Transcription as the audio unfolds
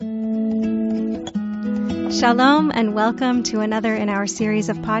Shalom and welcome to another in our series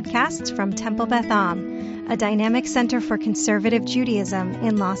of podcasts from Temple Beth Am, a dynamic center for conservative Judaism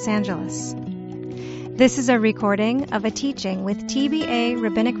in Los Angeles. This is a recording of a teaching with TBA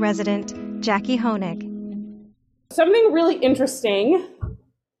rabbinic resident Jackie Honig. Something really interesting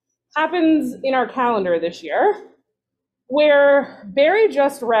happens in our calendar this year, where Barry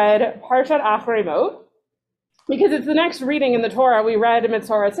just read Parshat Acharei Mot, because it's the next reading in the Torah. We read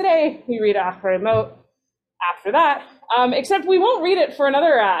Mitzorah today, we read Acharei Mot after that, except we won't read it for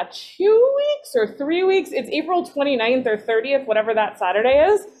another 2 weeks or 3 weeks. It's April 29th or 30th, whatever that Saturday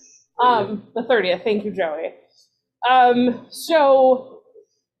is. The 30th, thank you, Joey. I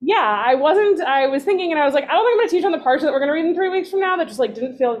was thinking, and I was like, I don't think I'm going to teach on the Parsha that we're going to read in 3 weeks from now. That just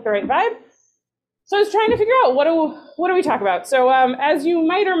didn't feel like the right vibe. So I was trying to figure out what do we talk about. So as you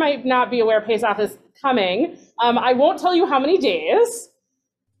might or might not be aware, Pesach is coming. I won't tell you how many days.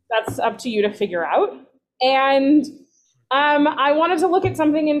 That's up to you to figure out. And I wanted to look at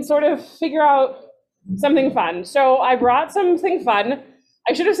something and sort of figure out something fun. So I brought something fun.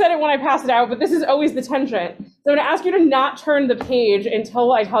 I should have said it when I passed it out, but this is always the tension. So I'm going to ask you to not turn the page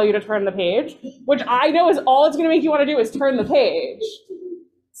until I tell you to turn the page, which I know is all it's going to make you want to do is turn the page.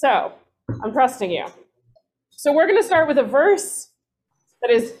 So I'm trusting you. So we're going to start with a verse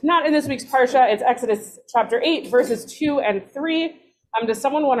that is not in this week's Parsha. It's Exodus chapter 8, verses 2 and 3. Does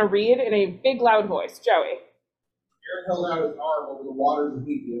someone want to read in a big, loud voice? Joey. Aaron held out his arm over the waters of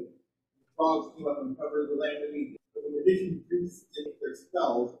Egypt. The frogs came up and covered the land of Egypt. But the magician priests did their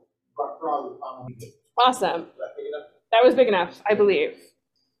spells, brought frogs upon Egypt. Awesome. That was big enough, I believe.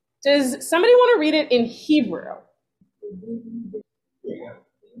 Does somebody want to read it in Hebrew? Yeah.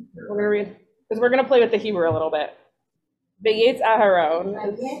 We're going to read, because we're going to play with the Hebrew a little bit. Vayetz Aharon.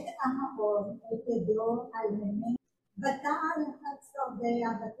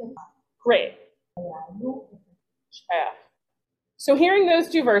 Great. So hearing those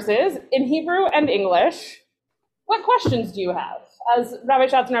two verses in Hebrew and English, what questions do you have? As Rabbi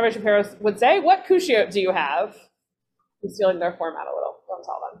Schatz and Rabbi Shapiro would say, what kushiot do you have? I'm stealing their format a little. Don't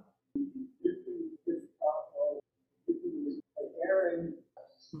tell them.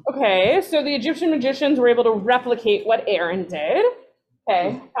 Okay, so the Egyptian magicians were able to replicate what Aaron did.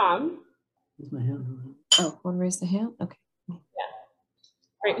 Okay, Tom. Where's my hand? Oh, want to raise the hand? Okay. Yeah.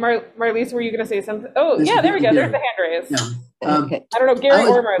 Right, Marlise, were you going to say something? Oh, yeah, there we go. There's the hand raise. Yeah. Okay. I don't know, Gary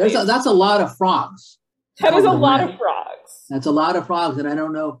or Marlise. That's a lot of frogs. That is a lot of frogs. That's a lot of frogs, and I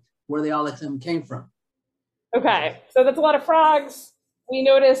don't know where they all came from. Okay, so that's a lot of frogs. We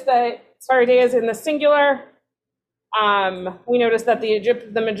noticed that Sfardea is in the singular. We noticed that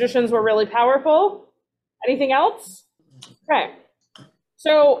the magicians were really powerful. Anything else? Okay.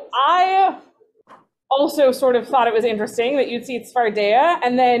 So I also sort of thought it was interesting that you'd see Sfardea,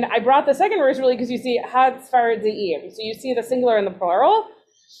 and then I brought the second verse really because you see Had Sfardeim. So you see the singular and the plural.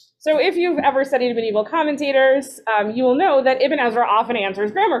 So if you've ever studied medieval commentators, you will know that Ibn Ezra often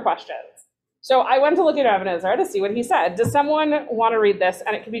answers grammar questions. So I went to look at Ibn Ezra to see what he said. Does someone want to read this?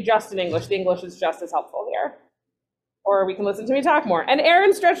 And it can be just in English. The English is just as helpful here. Or we can listen to me talk more. And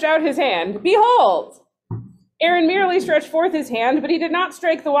Aaron stretched out his hand. Behold! Aaron merely stretched forth his hand, but he did not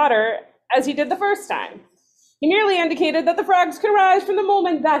strike the water as he did the first time. He merely indicated that the frogs could rise from the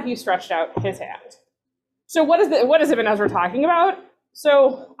moment that he stretched out his hand. So what is Ibn Ezra talking about?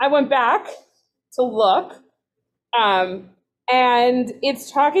 So I went back to look, and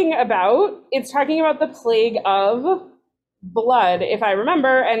it's talking about the plague of blood, if I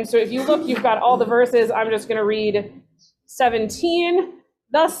remember. And so if you look, you've got all the verses. I'm just going to read 17.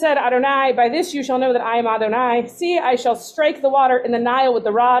 Thus said Adonai, by this you shall know that I am Adonai. See, I shall strike the water in the Nile with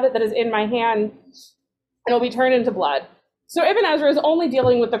the rod that is in my hand, and it will be turned into blood. So Ibn Ezra is only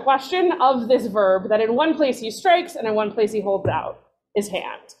dealing with the question of this verb, that in one place he strikes and in one place he holds out his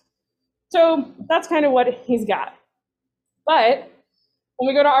hand. So that's kind of what he's got. But when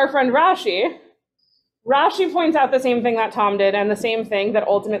we go to our friend Rashi, Rashi points out the same thing that Tom did and the same thing that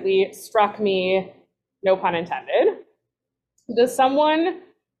ultimately struck me, no pun intended. Does someone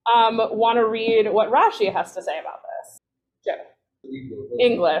want to read what Rashi has to say about this? Joe.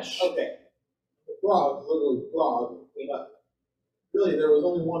 English. Okay. The frog, literally frog, came up. Really, there was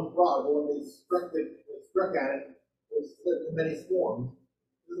only one frog, but when they struck at it, it was split into many swarms.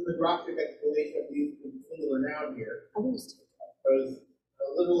 This is the Drastic explanation of these singular noun here. Because a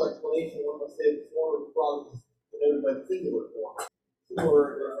literal explanation, one must say the swarm of frogs is denoted by the singular form.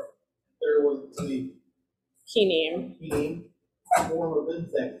 There was the Kenim, form of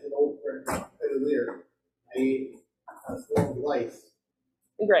insects in Old French, a swarm of lice.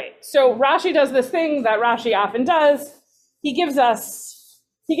 Great. So Rashi does this thing that Rashi often does. He gives us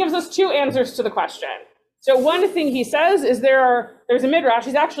two answers to the question. So one thing he says is there's a midrash.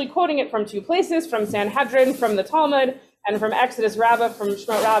 He's actually quoting it from two places, from Sanhedrin, from the Talmud, and from Exodus Rabbah, from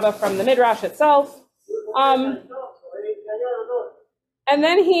Shemot Rabbah, from the midrash itself. And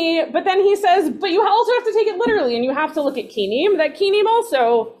then he says, but you also have to take it literally, and you have to look at kinim. That kinim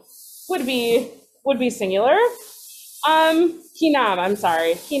also would be singular. Kinam, I'm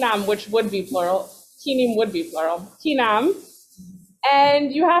sorry, kinam, which would be plural. Kinim would be plural. Kinam,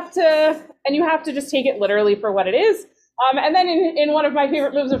 and you have to just take it literally for what it is. And then in one of my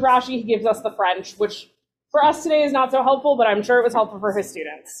favorite moves of Rashi, he gives us the French, which for us today is not so helpful, but I'm sure it was helpful for his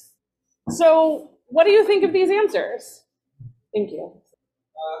students. So, what do you think of these answers? Thank you.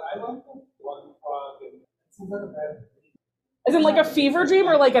 I like the one frog. As in like a fever dream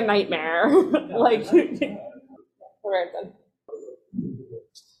or like a nightmare? Like, all right then.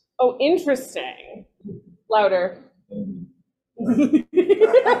 Oh, interesting. Louder.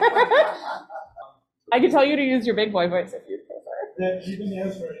 I could tell you to use your big boy voice if you'd prefer. That even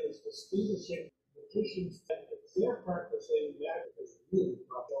answer is distinguishing magicians that they're practicing magic is really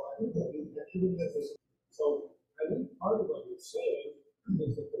tough. So I think that so I think part of what you're saying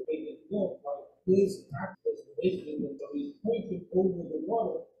is that they can look like his practice making them, so he's pointing over the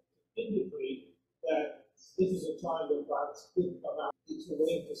water to indicate that this is a time that God's good about. It's a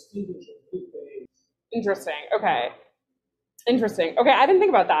way of distinguishing his days. Interesting. Okay. Interesting. Okay, I didn't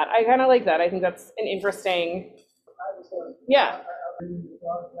think about that. I kind of like that. I think that's an interesting. Yeah.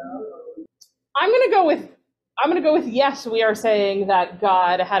 I'm gonna go with yes. We are saying that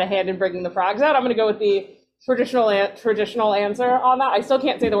God had a hand in bringing the frogs out. I'm gonna go with the traditional answer on that. I still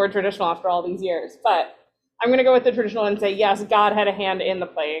can't say the word traditional after all these years, but I'm gonna go with the traditional and say yes. God had a hand in the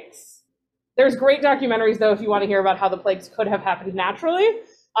plagues. There's great documentaries though if you want to hear about how the plagues could have happened naturally,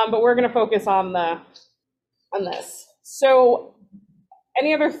 but we're gonna focus on this. So,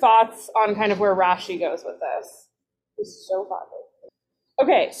 any other thoughts on kind of where Rashi goes with this? It's so fun.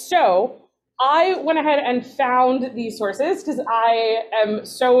 Okay, so I went ahead and found these sources because I am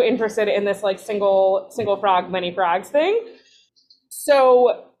so interested in this like single frog, many frogs thing.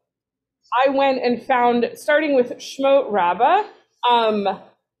 So I went and found, starting with Shemot Rabbah.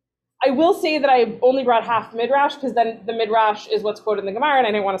 I will say that I only brought half Midrash because then the Midrash is what's quoted in the Gemara and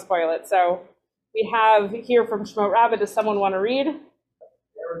I didn't want to spoil it. So we have here from Shemot Rabbah. Does someone want to read?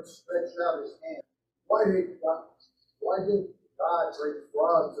 Aaron stretched out his hand. Why did God bring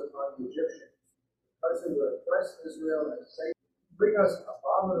frogs upon the Egyptians? Because they would oppress Israel and say, bring us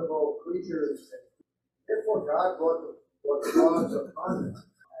abominable creatures. Therefore God brought frogs upon them. And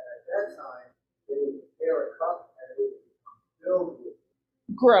at that time, they would prepare a cup and it would become filled with.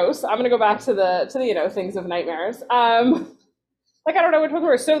 Gross. I'm going to go back to the things of nightmares. Like, I don't know which one's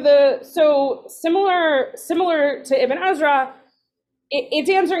worse. So similar to Ibn Ezra, it's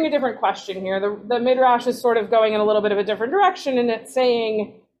answering a different question here. The Midrash is sort of going in a little bit of a different direction, and it's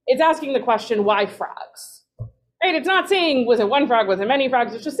asking the question, why frogs? Right? It's not saying, was it one frog, was it many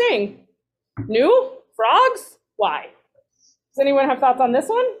frogs? It's just saying, new frogs? Why? Does anyone have thoughts on this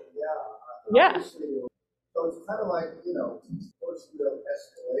one? Yeah. So it's kind of like, first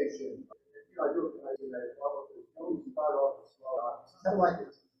escalation. I do start off kind of like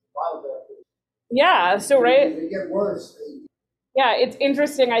it's wild. Yeah, so right. They get worse. Yeah, it's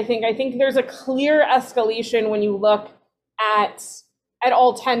interesting. I think there's a clear escalation when you look at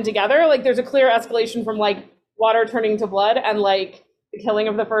all 10 together. Like there's a clear escalation from like water turning to blood and like the killing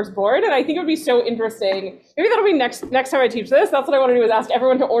of the firstborn. And I think it would be so interesting. Maybe that'll be next time I teach this. That's what I want to do, is ask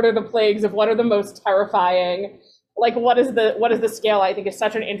everyone to order the plagues of what are the most terrifying. Like what is the scale? I think is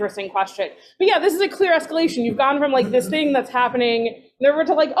such an interesting question. But yeah, this is a clear escalation. You've gone from like this thing that's happening over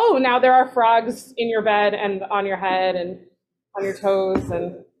to like, oh, now there are frogs in your bed and on your head and on your toes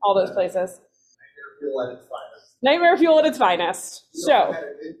and all those places. Nightmare fuel at its finest. So. I had a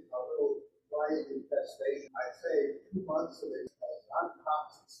little flying infestation. I'd say 2 months of it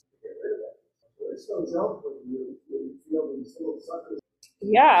non-toxic to get rid of it. So it's still junk when you feel these little suckers.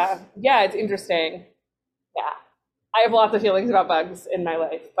 Yeah, it's interesting. Yeah. I have lots of feelings about bugs in my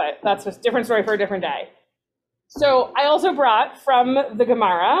life, but that's just a different story for a different day. So I also brought from the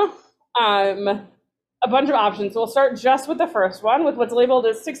Gemara a bunch of options. So we'll start just with the first one, with what's labeled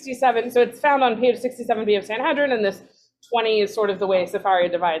as 67. So it's found on page 67b of Sanhedrin, and this 20 is sort of the way Sefaria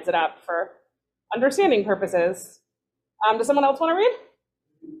divides it up for understanding purposes. Does someone else want to read?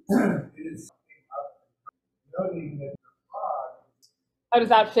 It is noting that the frog. How does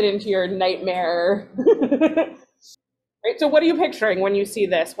that fit into your nightmare? Right. So what are you picturing when you see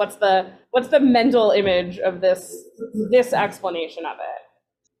this? What's the mental image of this explanation of it?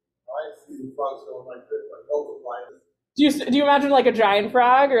 I see the frogs going like this, like multiplying. Do you imagine like a giant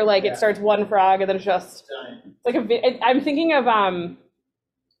frog, or like Yeah. it starts one frog and then it's just Giant. it's like I'm thinking of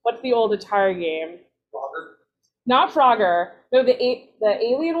what's the old Atari game? Frogger. Not Frogger. No, the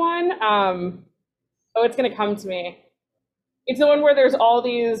alien one. Oh, it's gonna come to me. It's the one where there's all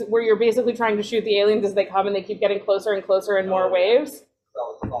these, where you're basically trying to shoot the aliens as they come and they keep getting closer and closer in more waves.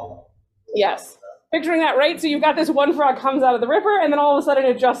 Yes. Picturing that, right? So you've got this one frog comes out of the river, and then all of a sudden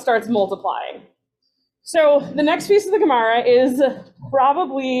it just starts multiplying. So the next piece of the Gemara is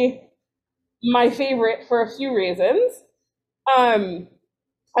probably my favorite for a few reasons.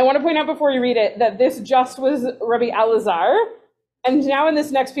 I want to point out before you read it that this just was Rabbi Elazar. And now in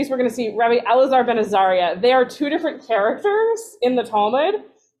this next piece, we're going to see Rabbi Elazar ben Azariah. They are two different characters in the Talmud.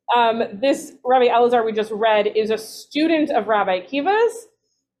 This Rabbi Elazar we just read is a student of Rabbi Akiva's.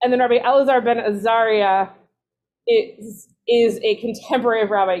 And then Rabbi Elazar ben Azariah is a contemporary of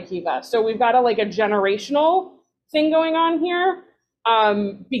Rabbi Akiva. So we've got a generational thing going on here,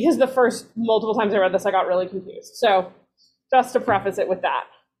 because the first multiple times I read this, I got really confused. So just to preface it with that.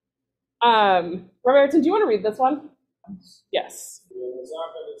 Rabbi Arton, do you want to read this one? Yes.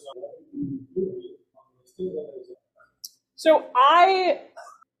 So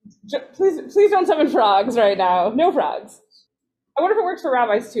please don't summon frogs right now. No frogs. I wonder if it works for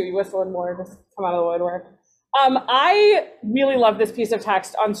rabbis too. You whistle and more just come out of the woodwork. I really love this piece of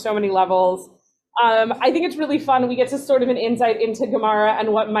text on so many levels. I think it's really fun. We get to sort of an insight into Gemara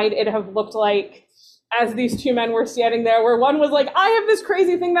and what might it have looked like as these two men were standing there, where one was like, I have this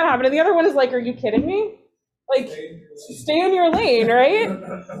crazy thing that happened, and the other one is like, are you kidding me? Like, stay in your lane, right?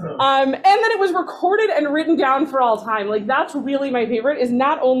 And then it was recorded and written down for all time. Like, that's really my favorite, is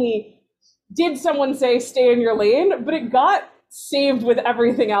not only did someone say stay in your lane, but it got saved with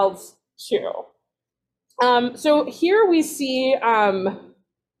everything else too. So here we see,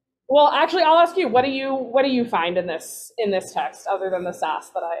 well, actually, I'll ask you, what do you find in this text other than the sass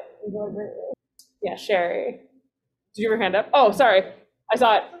that I enjoyed greatly? Yeah, Sherry. Did you have your hand up? Oh, sorry. I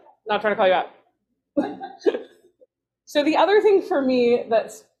saw it. Not trying to call you out. So the other thing for me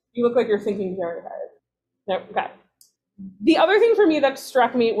you look like you're thinking very hard. No, okay. The other thing for me that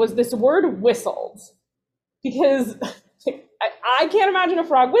struck me was this word whistled, because I can't imagine a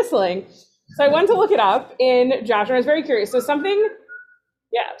frog whistling. So I went to look it up in Joshua. I was very curious. So something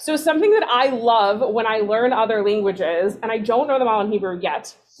that I love when I learn other languages, and I don't know them all in Hebrew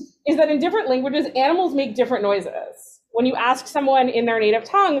yet, is that in different languages, animals make different noises. When you ask someone in their native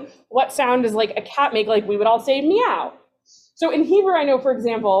tongue, what sound does like a cat make, like we would all say meow. So in Hebrew, I know, for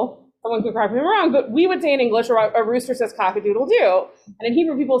example, someone could correct me if I'm wrong, but we would say in English, or a rooster says cock-a-doodle-doo. And in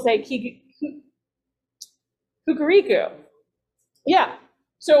Hebrew, people say kukuriku. Yeah.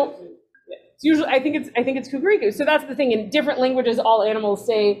 So it's usually, I think it's kukuriku. So that's the thing. In different languages, all animals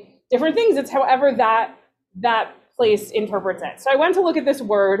say different things. It's however that place interprets it. So I went to look at this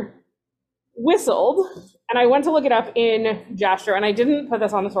word whistled, and I went to look it up in Jasher, and I didn't put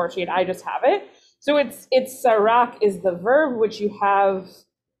this on the source sheet. I just have it. So it's sarak is the verb, which you have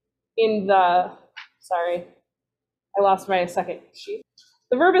in the, sorry, I lost my second sheet.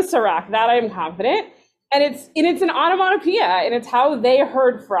 The verb is sarak, that I am confident. And it's an onomatopoeia, and it's how they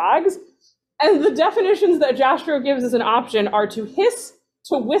heard frogs. And the definitions that Jasher gives as an option are to hiss,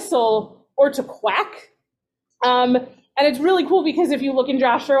 to whistle, or to quack. And it's really cool because if you look in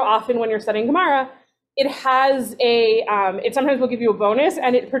Jasher, often when you're studying Gemara, it has it sometimes will give you a bonus,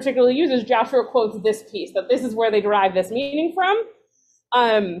 and it particularly uses, Jasher quotes this piece, that this is where they derive this meaning from,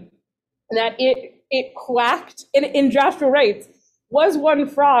 that it quacked, and in Jasher writes, was one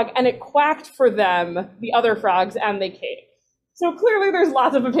frog, and it quacked for them, the other frogs, and they came. So clearly there's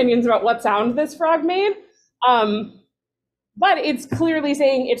lots of opinions about what sound this frog made, but it's clearly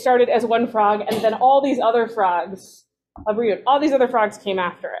saying it started as one frog, and then all these other frogs came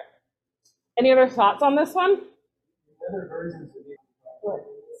after it. Any other thoughts on this one?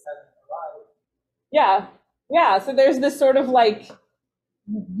 Yeah. So there's this sort of like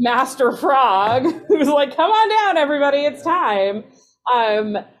master frog who's like, come on down, everybody, it's time.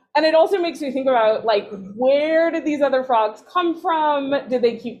 And it also makes me think about, like, where did these other frogs come from? Did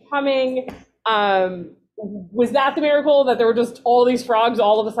they keep coming? Was that the miracle, that there were just all these frogs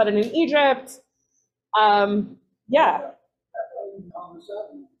all of a sudden in Egypt? Yeah.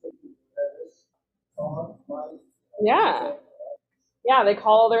 Yeah, they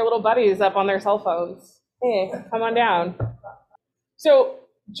call their little buddies up on their cell phones. Hey, come on down. So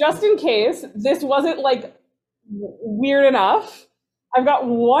just in case this wasn't like weird enough, I've got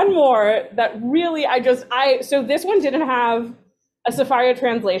one more that really so this one didn't have a Sefaria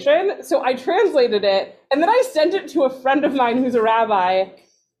translation, so I translated it, and then I sent it to a friend of mine who's a rabbi,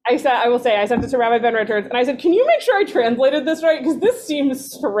 I sent it to Rabbi Ben Richards, and I said, can you make sure I translated this right? Because this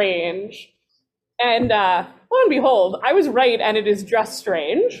seems strange. And lo and behold, I was right, and it is just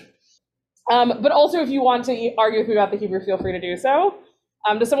strange. But also, if you want to argue with me about the Hebrew, feel free to do so.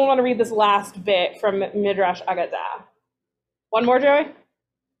 Does someone want to read this last bit from Midrash Agadah? One more, Joey?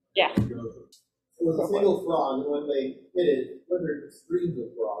 Yeah. It was a single frog, and when they hit it, thundered streams of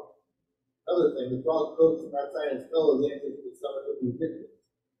frogs. Another thing, the frog croaked from outside and fell as answer to the stomach of the Egyptians.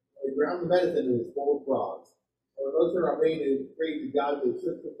 When they ground the medicine, it was full of frogs. And when Moshe Rabbeinu prayed to God, they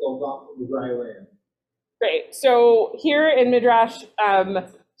shook themselves off from the dry land. Great. So here in Midrash,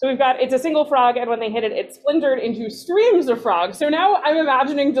 so we've got, it's a single frog, and when they hit it, it splintered into streams of frogs. So now I'm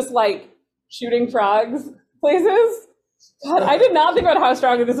imagining just like shooting frogs places. God, I did not think about how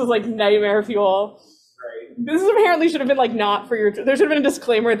strong this is like nightmare fuel. Right. This apparently should have been like not for your, there should have been a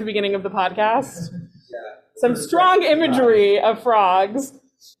disclaimer at the beginning of the podcast. Yeah. Some strong imagery of frogs.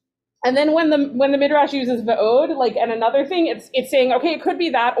 And then when the Midrash uses Va'od, like, and another thing, it's saying, okay, it could be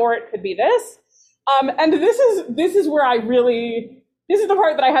that, or it could be this. And this is where this is the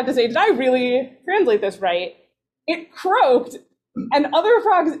part that I had to say, did I really translate this right? It croaked, and other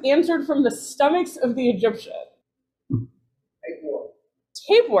frogs answered from the stomachs of the Egyptian.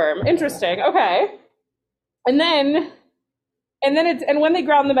 Tapeworm, interesting, okay. And when they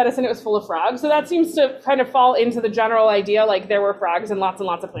ground the medicine, it was full of frogs. So that seems to kind of fall into the general idea, like there were frogs in lots and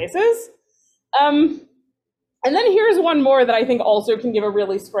lots of places. And then here's one more that I think also can give a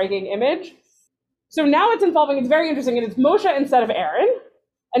really striking image. So now it's very interesting, and it's Moshe instead of Aaron.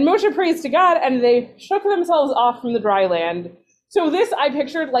 And Moshe prays to God, and they shook themselves off from the dry land. So this, I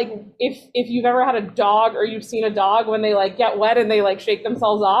pictured, like, if you've ever had a dog or you've seen a dog when they, like, get wet and they, like, shake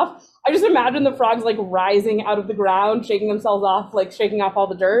themselves off, I just imagine the frogs, like, rising out of the ground, shaking themselves off, like, shaking off all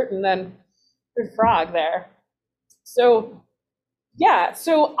the dirt, and then there's a frog there. So, yeah,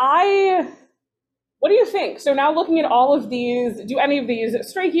 what do you think? So now looking at all of these, do any of these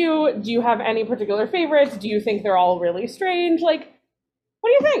strike you? Do you have any particular favorites? Do you think they're all really strange? Like, what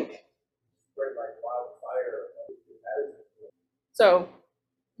do you think? So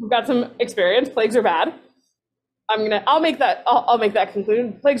we've got some experience. Plagues are bad. I'll make that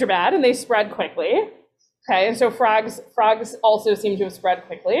conclusion. Plagues are bad, and they spread quickly. Okay, so frogs also seem to have spread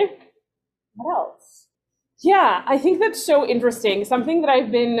quickly. What else? Yeah, I think that's so interesting. Something that I've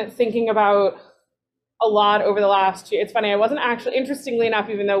been thinking about a lot over the last year. It's funny, I wasn't actually, interestingly enough,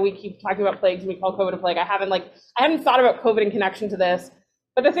 even though we keep talking about plagues and we call COVID a plague, I hadn't thought about COVID in connection to this.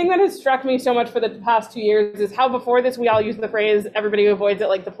 But the thing that has struck me so much for the past 2 years is how before this we all used the phrase everybody avoids it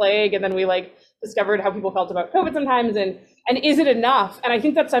like the plague, and then we like discovered how people felt about COVID sometimes, and is it enough? And I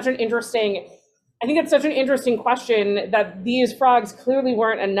think that's such an interesting question, that these frogs clearly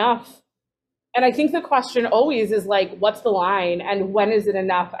weren't enough. And I think the question always is like, what's the line and when is it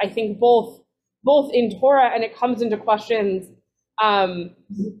enough? I think both in Torah, and it comes into questions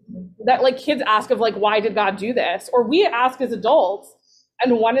that like kids ask of like, why did God do this? Or we ask as adults,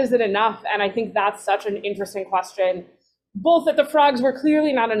 and when is it enough? And I think that's such an interesting question, both that the frogs were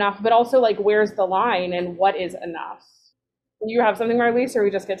clearly not enough, but also like, where's the line and what is enough? Do you have something, Marlise, or we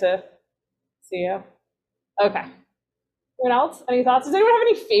just get to see you? Okay. Anyone else? Any thoughts? Does anyone have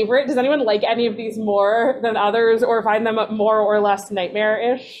any favorite? Does anyone like any of these more than others, or find them more or less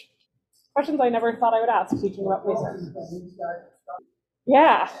nightmare-ish? Questions I never thought I would ask teaching about research.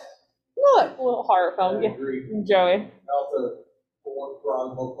 Yeah. Look, a little horror film. Yeah. Joey. Also, one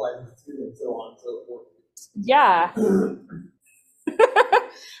frog multiplies into two, and so on and so forth. Yeah.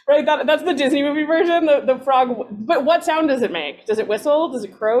 Right, that's the Disney movie version, the frog. But what sound does it make? Does it whistle? Does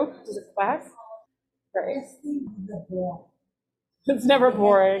it croak? Does it quack? Right. It's never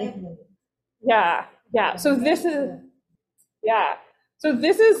boring. Yeah. So this is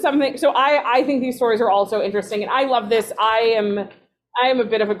something, so I think these stories are also interesting, and I love this. I am a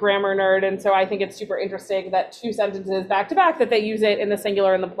bit of a grammar nerd, and so I think it's super interesting that two sentences back to back, that they use it in the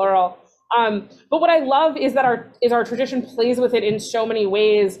singular and the plural. But what I love is that our tradition plays with it in so many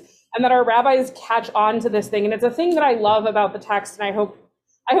ways, and that our rabbis catch on to this thing. And it's a thing that I love about the text, and I hope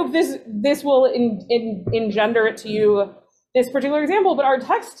this will engender it to you, this particular example. But our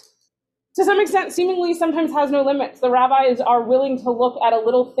text, to some extent, seemingly sometimes has no limits. The rabbis are willing to look at a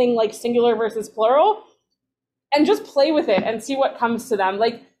little thing like singular versus plural and just play with it and see what comes to them.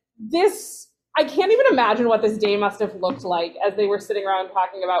 Like this, I can't even imagine what this day must have looked like as they were sitting around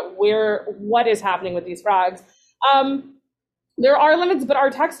talking about what is happening with these frogs. There are limits, but our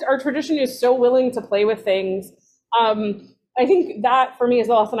tradition is so willing to play with things. I think that for me is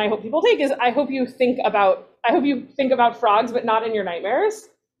the lesson I hope people take is I hope you think about frogs, but not in your nightmares.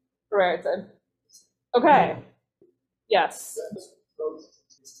 Right. Okay. Yes.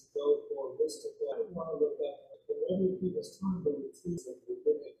 go for mystical. I don't want to look at the Rebbe Akiva's time, the retreats of the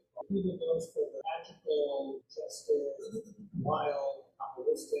rabbinic. Akiva goes for the magical, majestic, wild,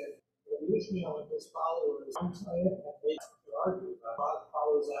 kabbalistic. The Ishmael and his followers, and they argue about God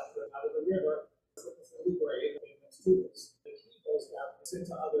follows after out of the river. It's really great. I mean, let's do this. And he goes down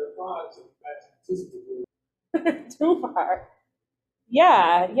into other frogs and Too far.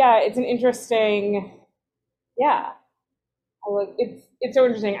 Yeah, it's an interesting. Yeah, it's so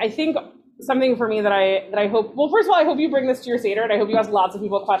interesting. I think something for me that I hope. Well, first of all, I hope you bring this to your Seder, and I hope you ask lots of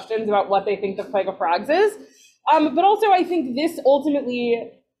people questions about what they think the plague of frogs is. But also, I think this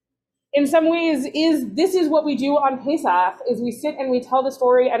ultimately, in some ways, is what we do on Pesach. Is we sit and we tell the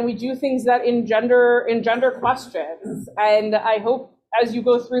story and we do things that engender questions. And I hope as you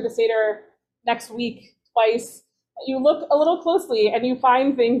go through the Seder next week twice, you look a little closely and you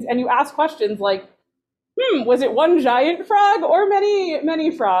find things and you ask questions like, was it one giant frog or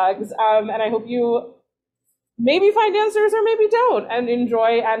many frogs? And I hope you maybe find answers or maybe don't, and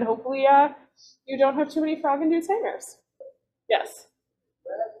enjoy, and hopefully you don't have too many frog-induced nightmares. Yes.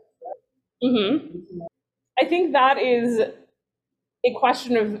 I think that is a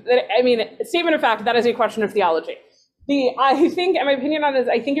question of, a statement of fact, that is a question of theology. I think, and my opinion on this,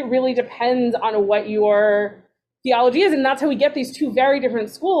 I think it really depends on what your theology is, and that's how we get these two very different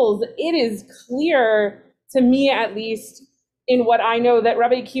schools. It is clear, to me at least, in what I know, that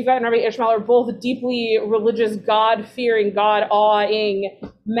Rabbi Akiva and Rabbi Ishmael are both deeply religious, God-fearing, God-awing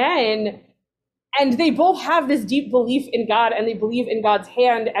men, and they both have this deep belief in God, and they believe in God's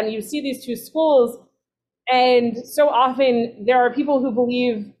hand, and you see these two schools, and so often there are people who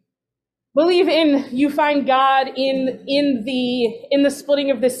believe in, you find God in the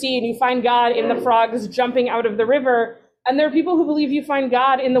splitting of the sea, and you find God in the frogs jumping out of the river. And there are people who believe you find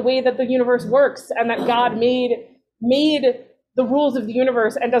God in the way that the universe works, and that God made the rules of the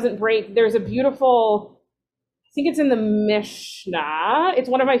universe and doesn't break. There's a beautiful, I think it's in the Mishnah. It's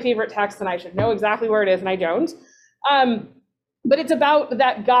one of my favorite texts, and I should know exactly where it is, and I don't. But it's about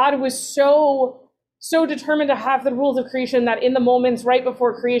that God was so determined to have the rules of creation that in the moments right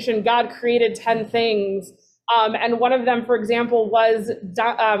before creation, God created 10 things. And one of them, for example, was the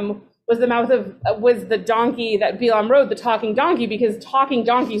donkey that Bilam rode, the talking donkey, because talking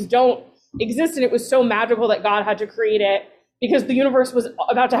donkeys don't exist. And it was so magical that God had to create it because the universe was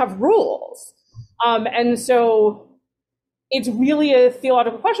about to have rules. And so it's really a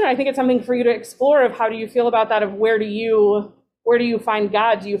theological question. I think it's something for you to explore of how do you feel about that, of where do you find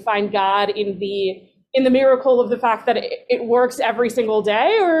God? Do you find God in the miracle of the fact that it works every single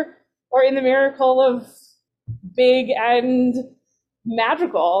day, or in the miracle of big and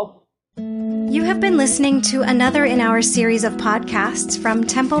magical? You have been listening to another in our series of podcasts from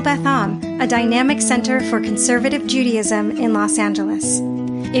Temple Beth Am, a dynamic center for conservative Judaism in Los Angeles.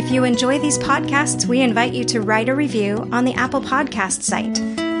 If you enjoy these podcasts, we invite you to write a review on the Apple Podcast site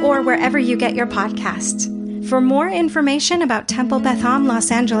or wherever you get your podcasts. For more information about Temple Beth Am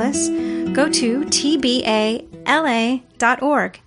Los Angeles, go to tbala.org.